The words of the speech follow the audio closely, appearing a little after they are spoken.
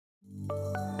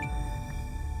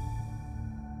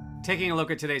Taking a look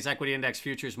at today's equity index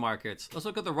futures markets, let's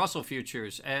look at the Russell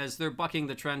futures as they're bucking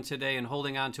the trend today and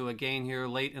holding on to a gain here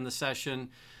late in the session.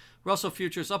 Russell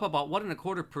futures up about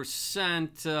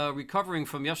 1.25%, recovering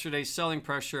from yesterday's selling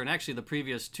pressure and actually the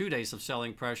previous 2 days of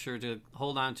selling pressure to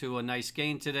hold on to a nice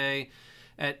gain today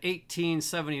at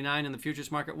 18.79 in the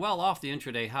futures market, well off the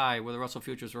intraday high where the Russell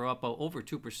futures were up over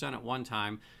 2% at one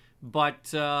time.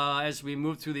 But as we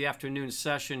move through the afternoon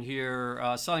session here,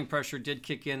 selling pressure did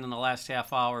kick in the last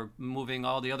half hour, moving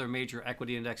all the other major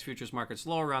equity index futures markets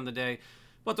lower on the day.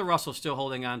 But the Russell still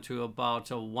holding on to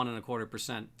about a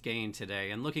 1.25% gain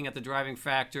today. And looking at the driving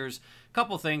factors, a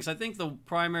couple things. I think the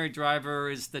primary driver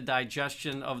is the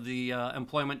digestion of the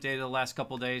employment data the last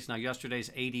couple of days. Now,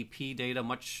 yesterday's ADP data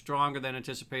much stronger than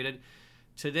anticipated.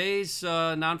 Today's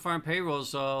non-farm payroll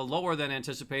is lower than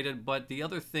anticipated, but the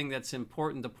other thing that's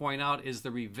important to point out is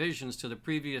the revisions to the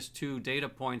previous two data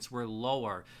points were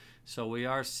lower. So we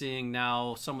are seeing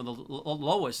now some of the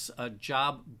lowest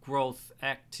job growth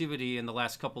activity in the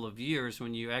last couple of years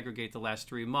when you aggregate the last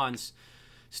 3 months.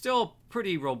 Still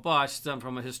pretty robust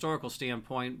from a historical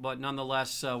standpoint, but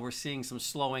nonetheless, we're seeing some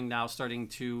slowing now starting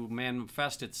to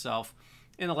manifest itself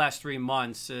in the last 3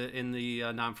 months in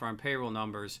the non-farm payroll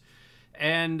numbers.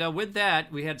 And with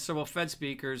that, we had several Fed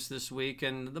speakers this week,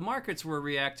 and the markets were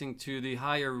reacting to the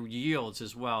higher yields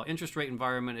as well. Interest rate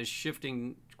environment is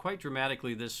shifting quite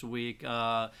dramatically this week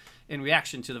in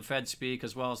reaction to the Fed speak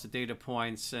as well as the data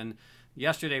points. And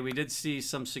yesterday we did see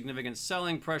some significant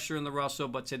selling pressure in the Russell,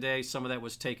 but today some of that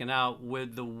was taken out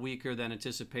with the weaker than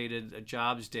anticipated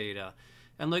jobs data.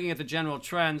 And looking at the general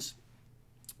trends,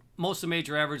 most of the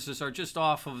major averages are just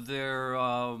off of their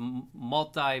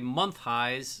multi-month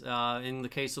highs. In the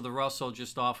case of the Russell,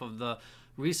 just off of the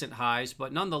recent highs.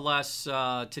 But nonetheless,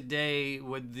 today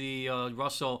with the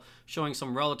Russell showing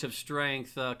some relative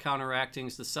strength, counteracting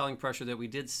the selling pressure that we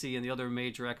did see in the other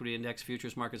major equity index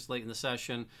futures markets late in the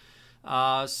session.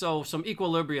 So some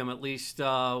equilibrium, at least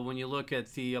when you look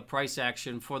at the price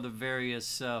action for the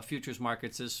various futures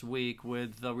markets this week,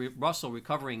 with the Russell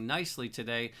recovering nicely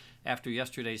today after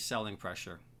yesterday's selling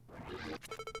pressure.